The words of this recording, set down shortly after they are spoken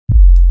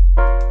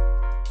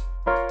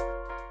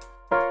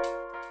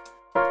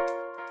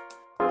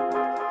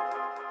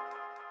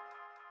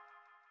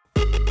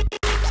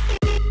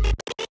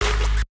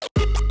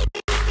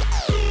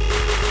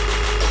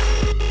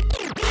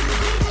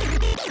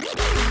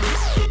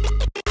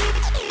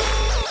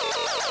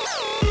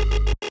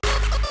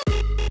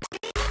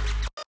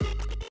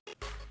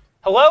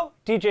Hello,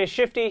 DJ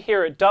Shiftee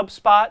here at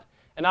DubSpot,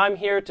 and I'm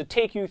here to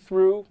take you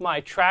through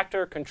my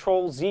Traktor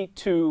Kontrol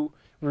Z2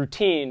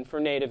 routine for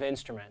native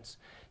instruments.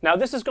 Now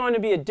this is going to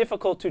be a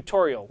difficult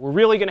tutorial. We're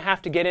really going to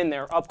have to get in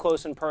there up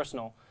close and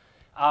personal.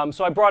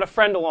 So I brought a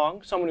friend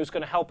along, someone who's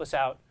going to help us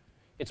out.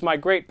 It's my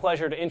great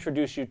pleasure to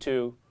introduce you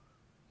to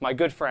my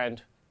good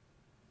friend,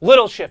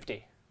 Lil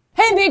Shiftee.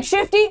 Hey, Big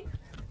Shiftee!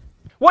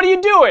 What are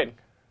you doing?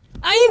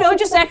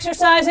 Just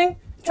exercising,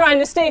 trying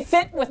to stay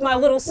fit with my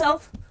little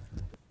self.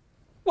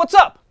 What's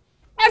up?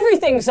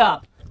 Everything's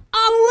up.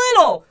 I'm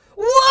little.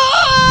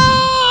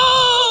 Whoa!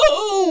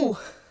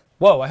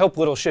 Whoa, I hope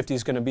Lil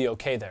Shiftee's going to be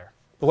okay there.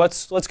 But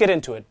let's get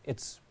into it.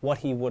 It's what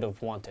he would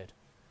have wanted.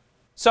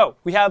 So,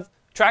 we have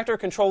Traktor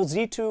Kontrol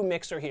Z2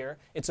 mixer here.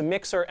 It's a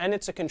mixer and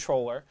it's a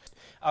controller.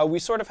 We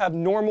sort of have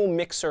normal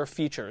mixer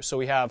features. So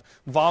we have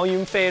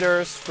volume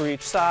faders for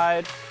each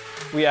side.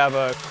 We have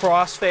a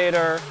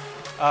crossfader.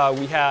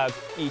 We have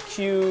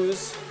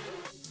EQs,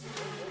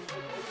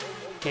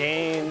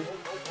 gain,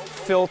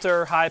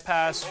 filter, high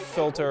pass,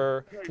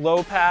 filter,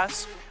 low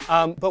pass.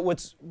 But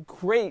what's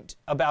great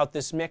about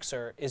this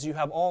mixer is you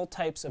have all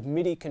types of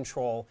MIDI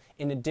control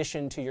in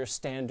addition to your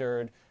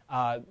standard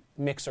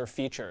mixer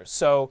features.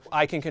 So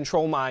I can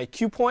control my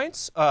cue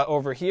points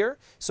over here.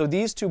 So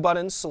these two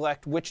buttons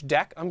select which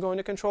deck I'm going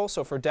to control.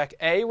 So for deck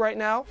A right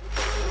now,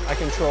 I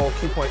control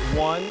cue point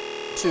 1,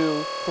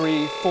 2,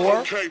 3, 4.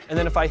 Okay. And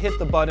then if I hit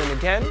the button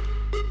again,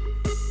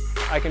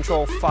 I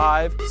control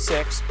 5,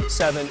 6,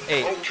 7,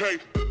 8. Okay.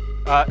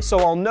 So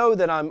I'll know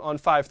that I'm on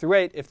 5 through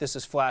 8 if this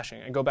is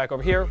flashing. I go back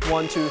over here,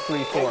 1, 2,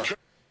 3, 4. Okay.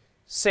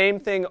 Same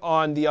thing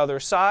on the other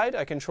side.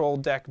 I control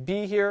deck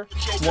B here,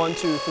 1,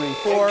 2, 3,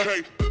 4,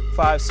 okay.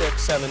 5,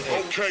 6, 7,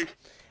 8. Okay.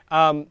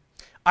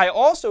 I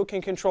also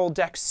can control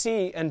deck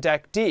C and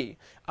deck D.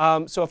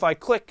 So if I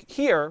click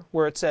here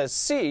where it says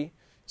C,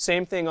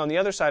 same thing on the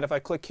other side. If I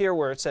click here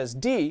where it says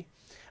D,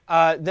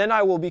 then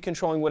I will be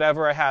controlling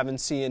whatever I have in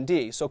C and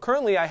D. So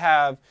currently I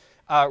have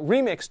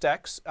remix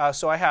decks,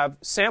 so I have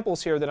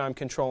samples here that I'm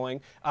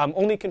controlling. I'm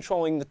only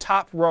controlling the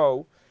top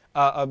row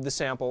of the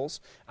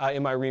samples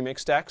in my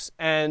remix decks.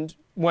 And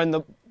when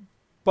the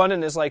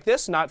button is like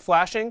this, not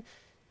flashing,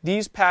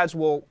 these pads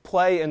will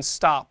play and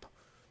stop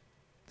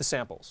the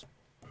samples.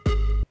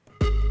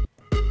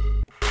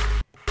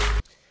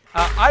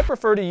 I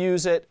prefer to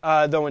use it,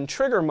 though, in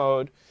trigger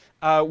mode,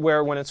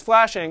 where when it's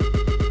flashing,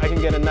 I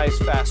can get a nice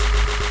fast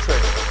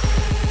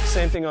trigger.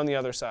 Same thing on the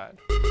other side.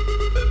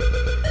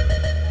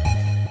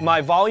 My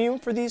volume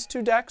for these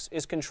two decks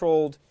is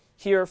controlled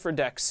here for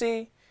deck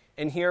C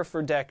and here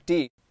for deck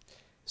D.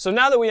 So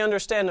now that we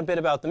understand a bit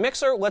about the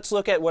mixer, let's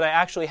look at what I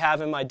actually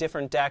have in my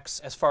different decks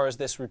as far as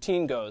this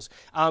routine goes.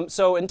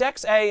 So in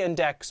decks A and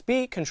decks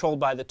B, controlled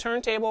by the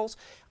turntables,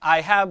 I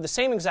have the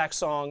same exact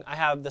song. I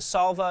have the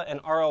Salva and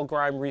RL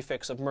Grime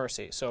refix of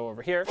Mercy. So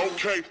over here.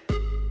 Okay.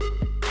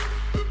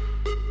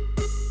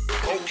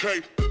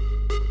 Okay.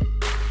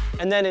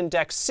 And then in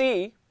deck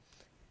C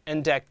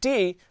and deck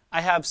D, I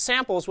have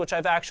samples which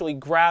I've actually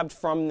grabbed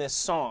from this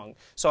song.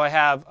 So I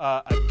have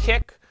a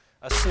kick,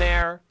 a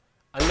snare,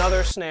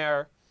 another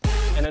snare,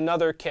 and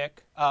another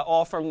kick,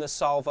 all from the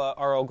Salva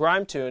RL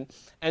Grime tune.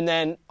 And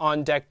then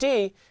on deck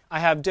D, I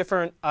have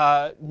different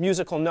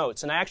musical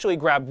notes. And I actually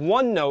grabbed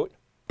one note,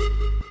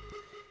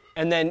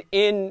 and then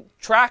in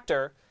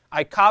Traktor,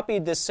 I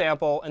copied this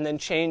sample and then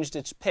changed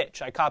its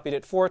pitch. I copied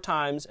it 4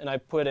 times, and I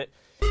put it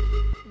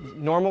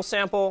normal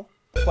sample,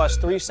 plus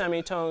 3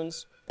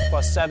 semitones,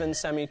 plus 7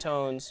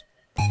 semitones,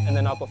 and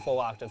then up a full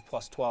octave,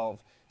 plus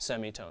 12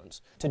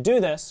 semitones. To do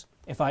this,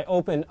 if I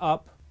open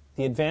up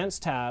the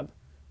Advanced tab,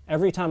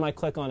 every time I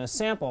click on a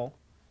sample,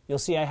 you'll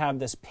see I have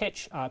this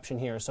pitch option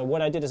here. So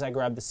what I did is I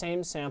grabbed the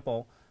same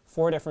sample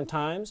 4 different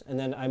times, and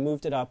then I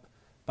moved it up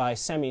by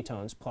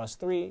semitones, plus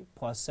 3,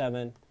 plus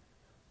 7,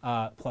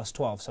 plus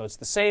 12. So it's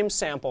the same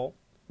sample,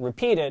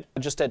 repeated,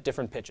 just at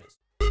different pitches.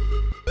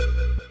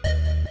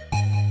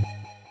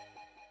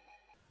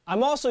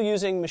 I'm also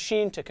using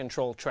Machine to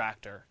control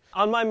Traktor.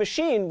 On my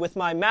machine, with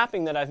my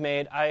mapping that I've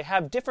made, I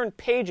have different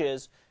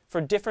pages for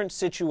different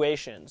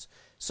situations.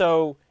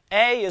 So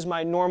A is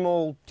my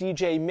normal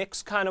DJ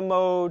mix kind of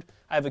mode.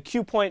 I have a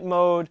cue point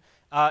mode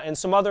and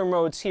some other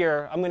modes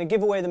here. I'm going to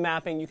give away the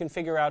mapping. You can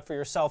figure out for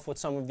yourself what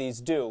some of these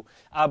do.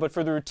 But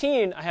for the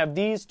routine, I have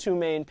these 2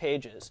 main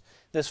pages.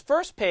 This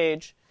first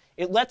page,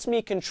 it lets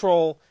me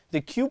control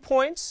the cue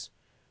points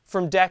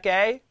from deck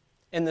A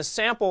and the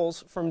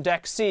samples from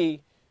deck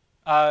C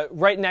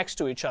right next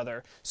to each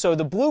other. So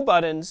the blue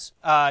buttons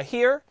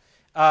here,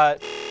 okay.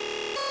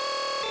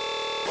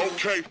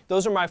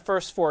 Those are my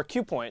first 4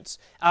 cue points.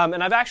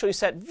 And I've actually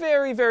set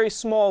very, very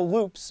small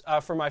loops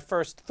for my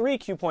first 3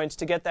 cue points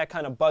to get that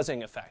kind of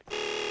buzzing effect.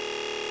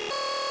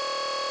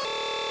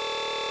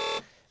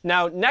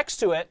 Now, next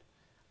to it,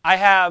 I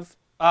have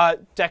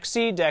deck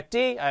C, deck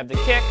D. I have the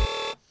kick,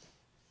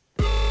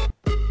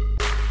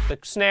 the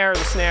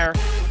snare,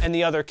 and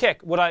the other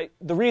kick.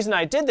 The reason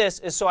I did this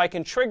is so I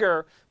can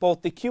trigger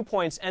both the cue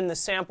points and the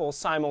samples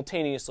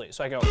simultaneously.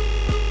 So I go.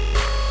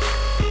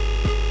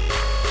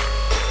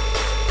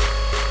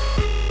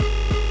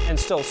 And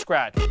still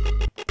scratch.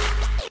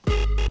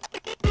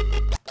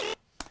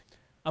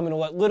 I'm going to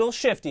let Lil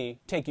Shiftee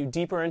take you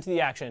deeper into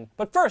the action.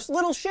 But first,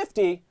 Lil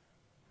Shiftee,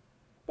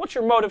 what's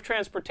your mode of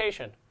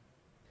transportation?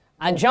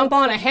 I jump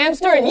on a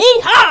hamster and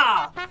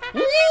yee-haw!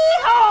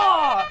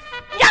 Yee-haw!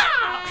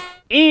 Yeah!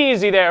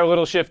 Easy there,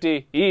 Lil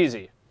Shiftee,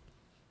 easy.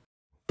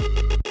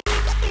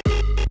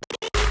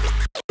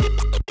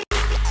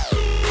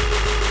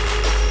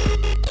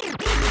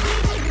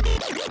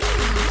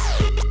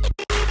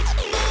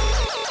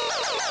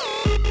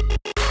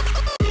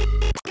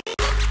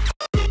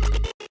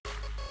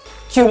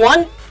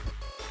 Q1.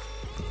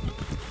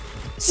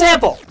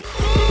 Sample.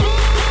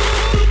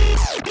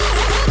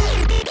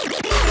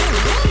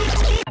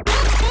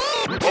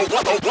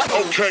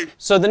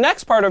 So the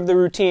next part of the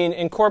routine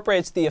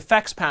incorporates the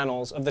effects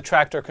panels of the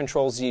Traktor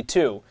Kontrol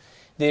Z2.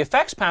 The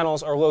effects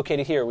panels are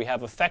located here. We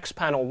have Effects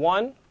Panel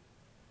 1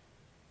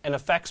 and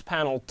Effects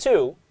Panel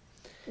 2.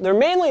 They're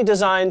mainly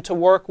designed to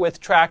work with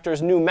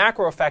Traktor's new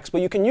macro effects,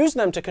 but you can use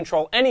them to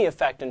control any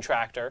effect in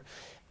Traktor.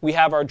 We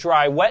have our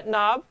dry-wet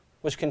knob,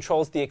 which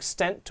controls the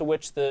extent to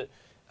which the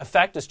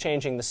effect is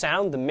changing the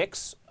sound, the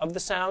mix of the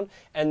sound,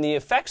 and the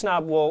effects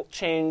knob will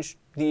change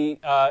the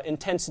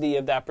intensity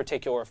of that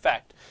particular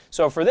effect.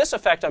 So for this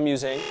effect I'm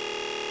using,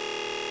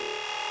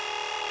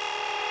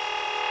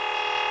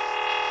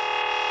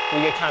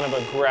 we get kind of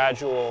a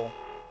gradual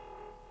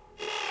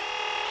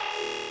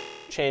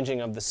changing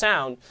of the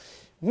sound.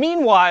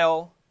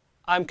 Meanwhile,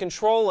 I'm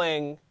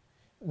controlling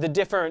the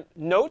different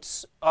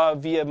notes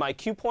via my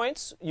cue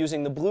points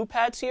using the blue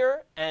pads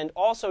here, and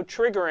also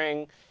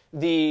triggering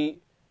the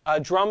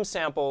drum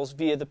samples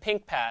via the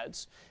pink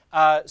pads.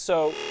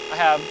 So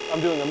I'm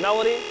doing a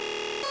melody,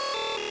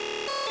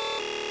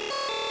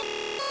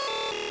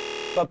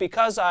 but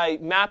because I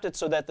mapped it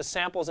so that the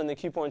samples and the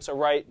cue points are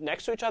right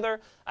next to each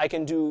other, I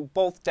can do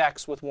both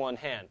decks with one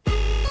hand.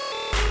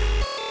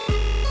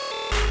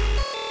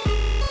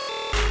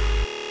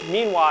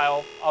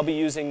 Meanwhile, I'll be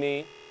using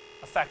the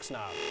effects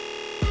knob.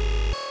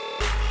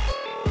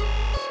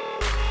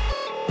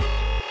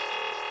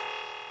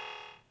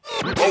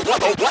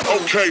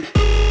 Okay.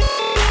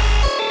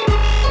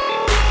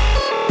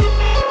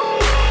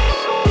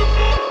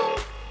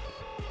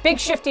 Big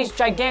Shiftee's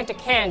gigantic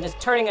hand is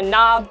turning a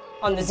knob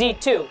on the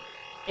Z2.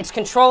 It's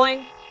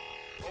controlling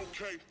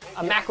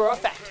a macro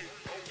effect.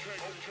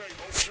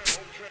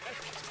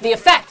 The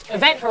effect,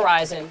 Event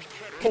Horizon,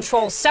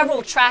 controls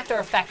several Traktor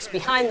effects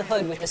behind the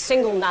hood with a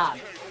single knob,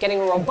 getting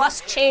a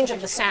robust change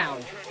of the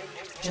sound,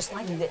 just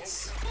like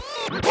this.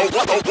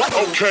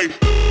 Okay.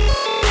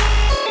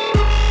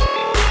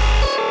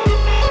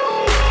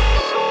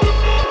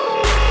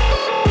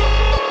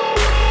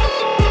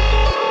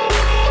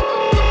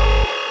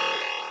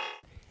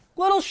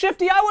 Lil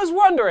Shiftee, I was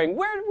wondering,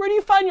 where do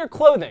you find your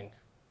clothing?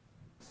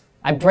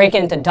 I break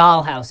into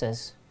doll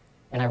houses,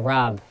 and I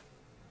rob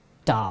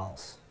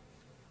dolls.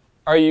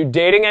 Are you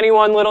dating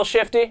anyone, Lil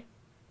Shiftee?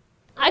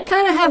 I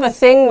kind of have a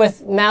thing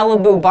with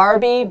Malibu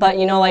Barbie, but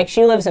you know, like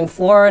she lives in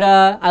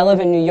Florida, I live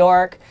in New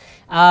York.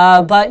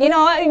 But you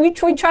know, we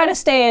try to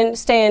stay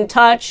in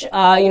touch.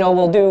 You know,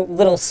 we'll do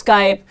little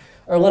Skype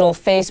or little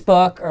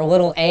Facebook or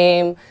little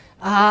AIM.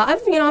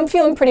 I'm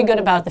feeling pretty good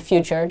about the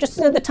future. Just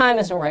the time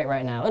isn't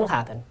right now. It'll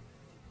happen.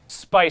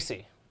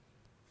 Spicy.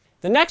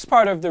 The next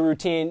part of the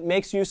routine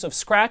makes use of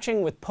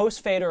scratching with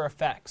post-fader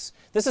effects.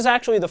 This is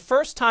actually the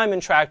first time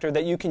in Traktor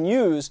that you can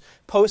use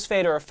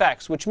post-fader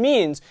effects, which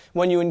means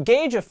when you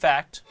engage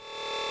effect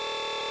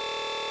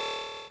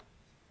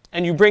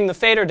and you bring the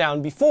fader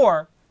down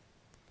before,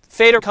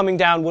 fader coming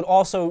down would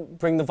also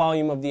bring the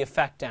volume of the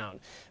effect down.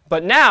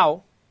 But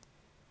now,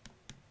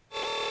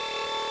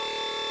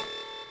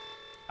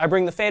 I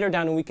bring the fader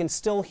down and we can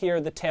still hear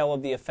the tail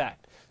of the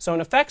effect. So in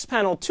Effects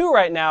Panel 2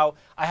 right now,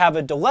 I have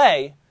a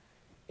delay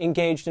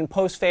engaged in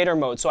post-fader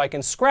mode. So I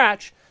can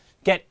scratch,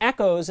 get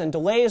echoes and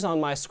delays on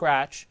my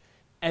scratch,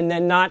 and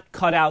then not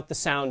cut out the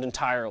sound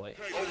entirely.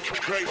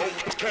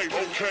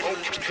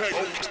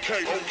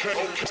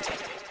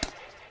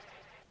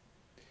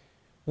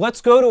 Let's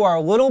go to our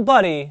little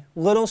buddy,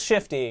 Lil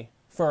Shiftee,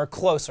 for a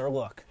closer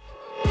look.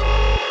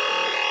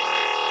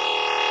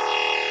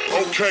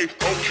 Okay.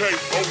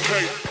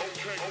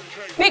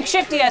 Big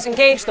Shifty has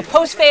engaged the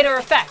post-fader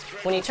effect.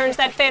 When he turns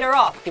that fader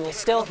off, he will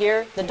still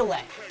hear the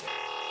delay.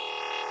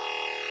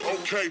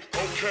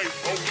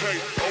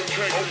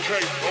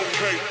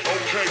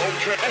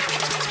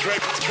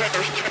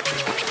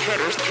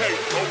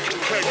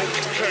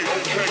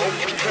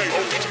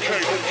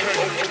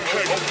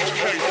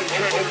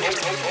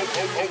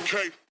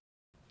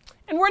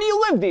 And where do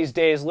you live these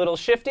days, Lil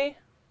Shiftee?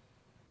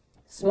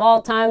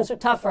 Small times are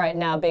tough right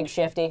now, Big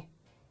Shifty.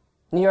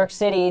 New York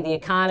City, the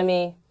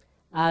economy.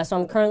 So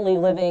I'm currently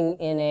living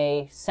in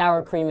a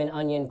sour cream and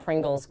onion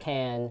Pringles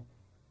can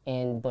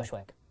in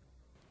Bushwick.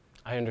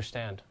 I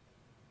understand.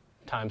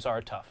 Times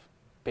are tough,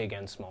 big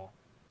and small.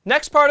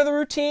 Next part of the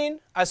routine,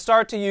 I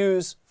start to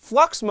use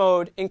flux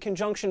mode in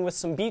conjunction with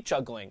some beat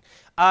juggling.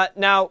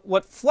 Now,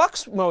 what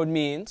flux mode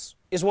means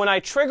is when I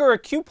trigger a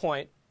cue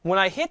point, when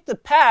I hit the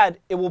pad,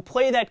 it will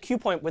play that cue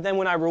point, but then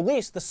when I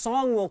release, the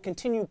song will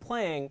continue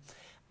playing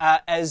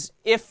as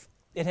if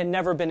it had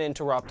never been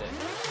interrupted.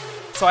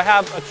 So I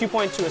have a cue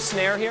point to a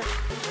snare here,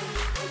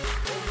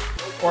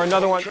 or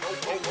another one.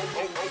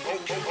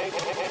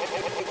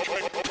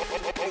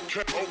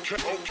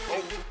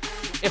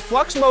 If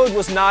flux mode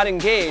was not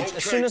engaged,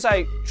 as soon as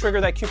I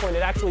trigger that cue point,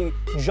 it actually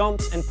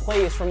jumps and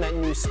plays from that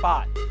new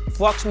spot.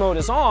 Flux mode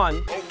is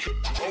on,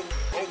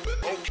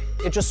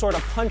 it just sort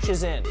of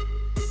punches in.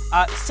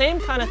 Same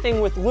kind of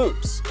thing with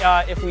loops.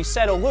 If we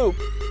set a loop,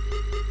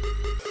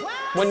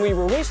 when we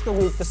release the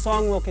loop, the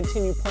song will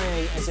continue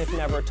playing as if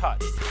never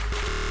touched.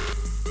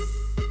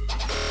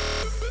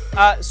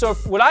 So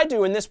what I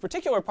do in this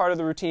particular part of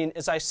the routine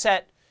is I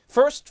set,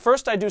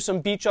 first I do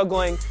some beat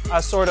juggling,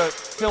 sort of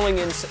filling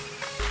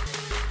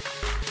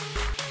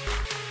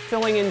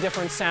in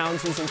different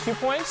sounds using cue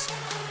points,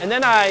 and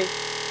then I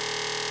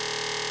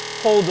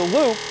hold the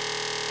loop,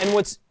 and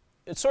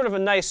it's sort of a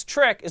nice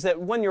trick is that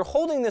when you're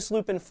holding this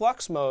loop in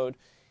flux mode,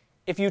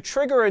 if you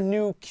trigger a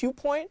new cue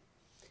point,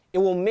 it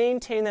will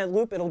maintain that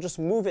loop, it'll just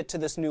move it to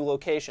this new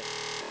location.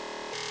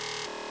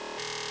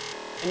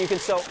 And you can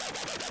still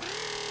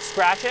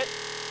scratch it.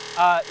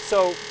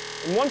 So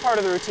in one part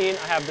of the routine,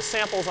 I have the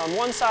samples on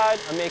one side,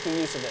 I'm making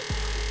use of it.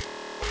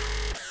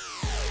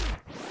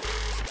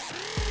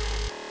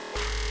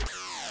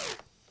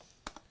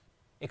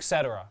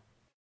 Etc.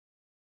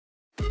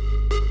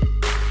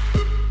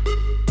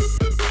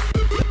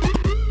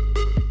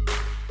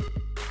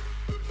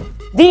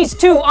 These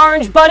two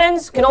orange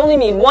buttons can only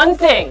mean one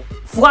thing: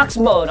 flux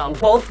mode on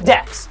both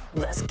decks.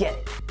 Let's get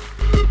it.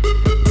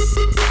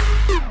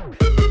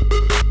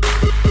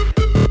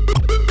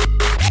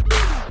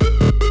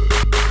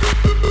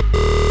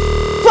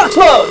 Flux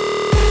mode!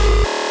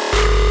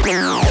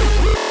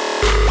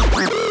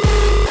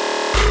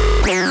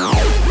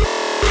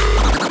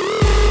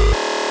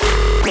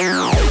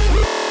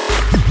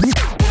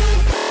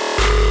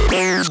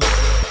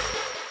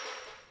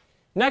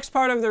 Next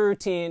part of the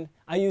routine,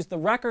 I use the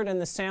record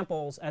and the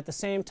samples at the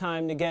same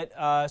time to get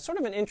sort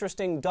of an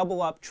interesting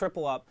double up,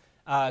 triple up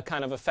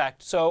kind of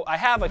effect. So I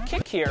have a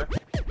kick here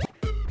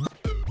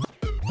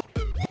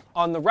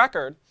on the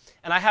record,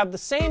 and I have the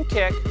same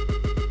kick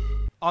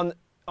on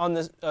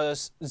the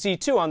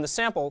Z2, on the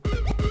sample.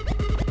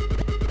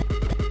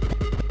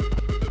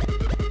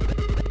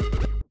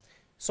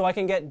 So I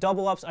can get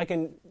double ups, I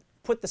can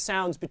put the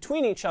sounds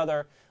between each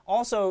other.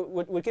 Also,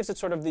 what gives it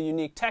sort of the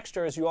unique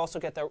texture is you also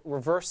get that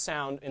reverse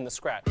sound in the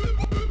scratch.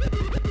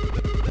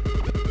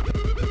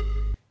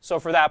 So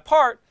for that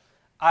part,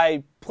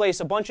 I place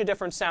a bunch of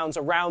different sounds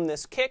around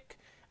this kick,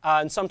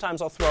 and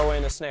sometimes I'll throw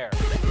in a snare.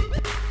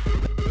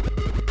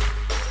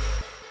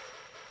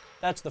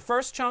 That's the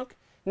first chunk.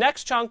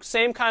 Next chunk,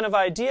 same kind of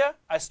idea.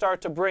 I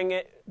start to bring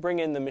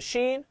in the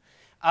machine,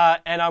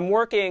 and I'm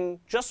working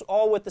just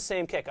all with the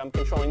same kick. I'm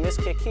controlling this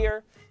kick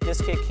here,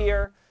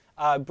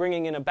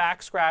 bringing in a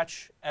back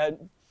scratch,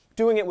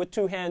 doing it with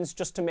two hands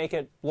just to make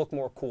it look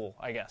more cool,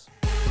 I guess.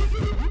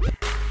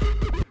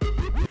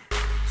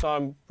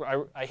 So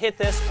I hit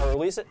this, I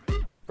release it,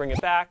 bring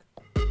it back,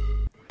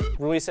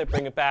 release it,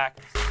 bring it back.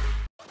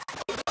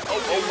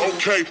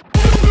 Okay.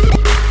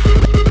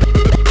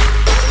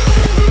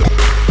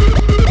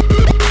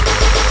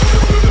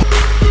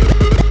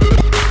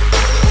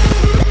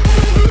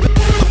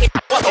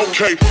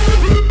 Okay.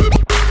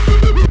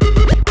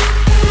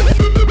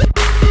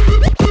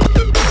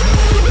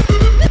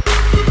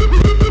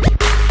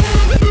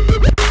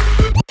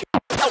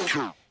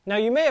 Now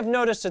you may have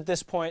noticed at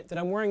this point that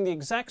I'm wearing the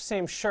exact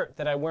same shirt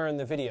that I wear in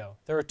the video.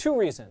 There are two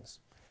reasons.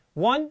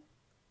 One,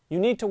 you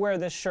need to wear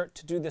this shirt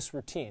to do this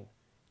routine.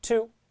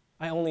 Two,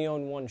 I only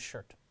own one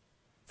shirt.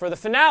 For the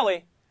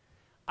finale,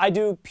 I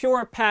do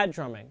pure pad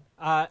drumming.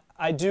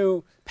 I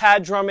do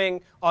pad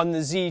drumming on the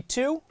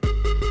Z2,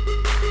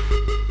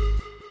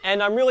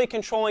 and I'm really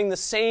controlling the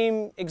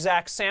same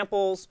exact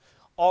samples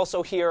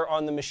also here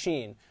on the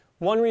machine.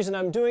 One reason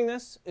I'm doing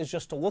this is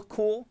just to look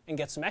cool and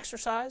get some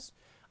exercise.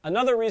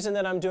 Another reason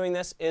that I'm doing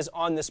this is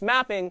on this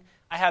mapping,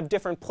 I have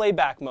different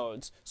playback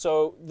modes.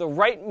 So the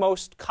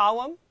rightmost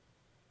column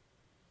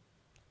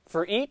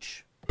for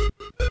each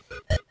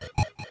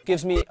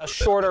gives me a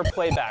shorter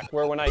playback,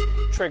 where when I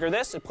trigger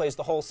this, it plays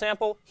the whole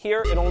sample.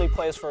 Here, it only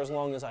plays for as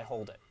long as I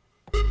hold it.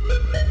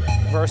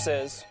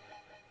 Versus,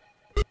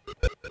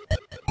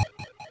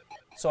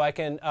 so I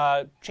can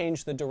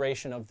change the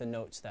duration of the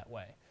notes that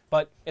way.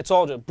 But it's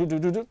all just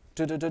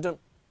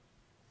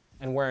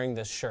and wearing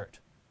this shirt.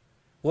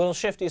 Lil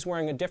Shiftee's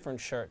wearing a different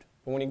shirt,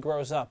 but when he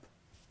grows up,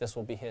 this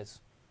will be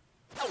his.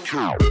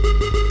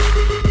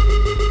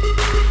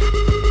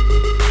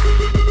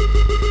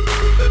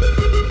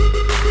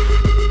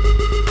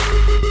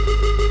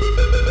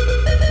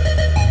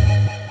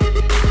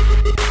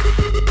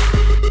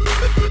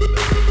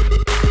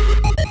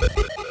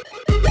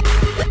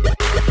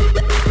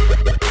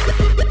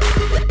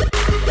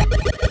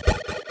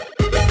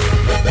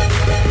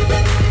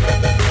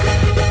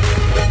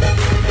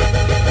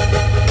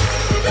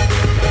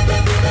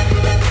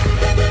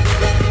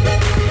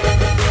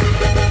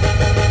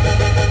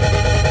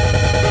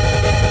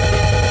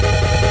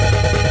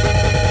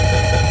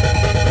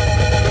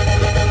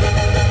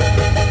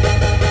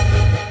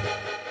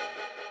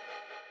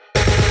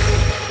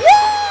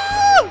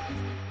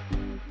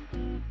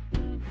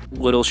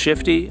 Lil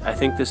Shiftee, I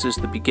think this is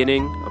the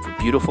beginning of a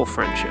beautiful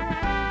friendship.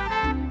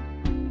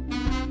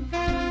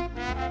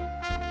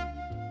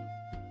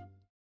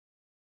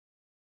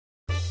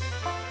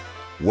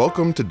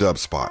 Welcome to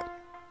DubSpot.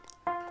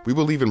 We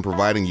believe in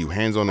providing you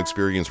hands-on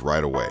experience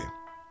right away.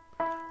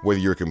 Whether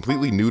you're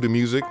completely new to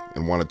music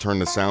and want to turn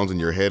the sounds in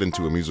your head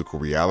into a musical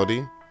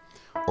reality,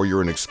 or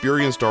you're an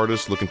experienced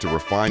artist looking to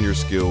refine your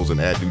skills and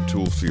add new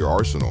tools to your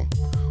arsenal,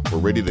 we're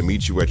ready to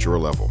meet you at your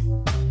level.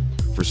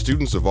 For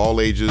students of all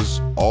ages,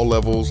 all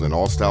levels, and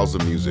all styles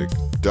of music,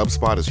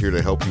 DubSpot is here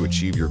to help you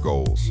achieve your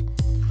goals.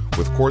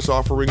 With course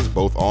offerings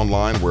both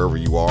online wherever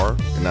you are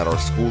and at our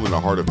school in the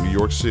heart of New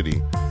York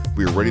City,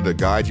 we are ready to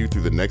guide you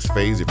through the next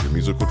phase of your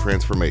musical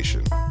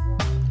transformation.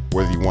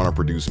 Whether you want to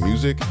produce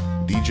music,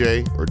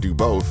 DJ, or do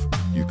both,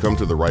 you've come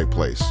to the right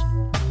place.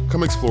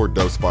 Come explore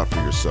DubSpot for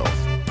yourself,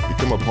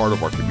 become a part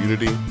of our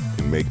community,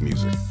 and make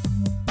music.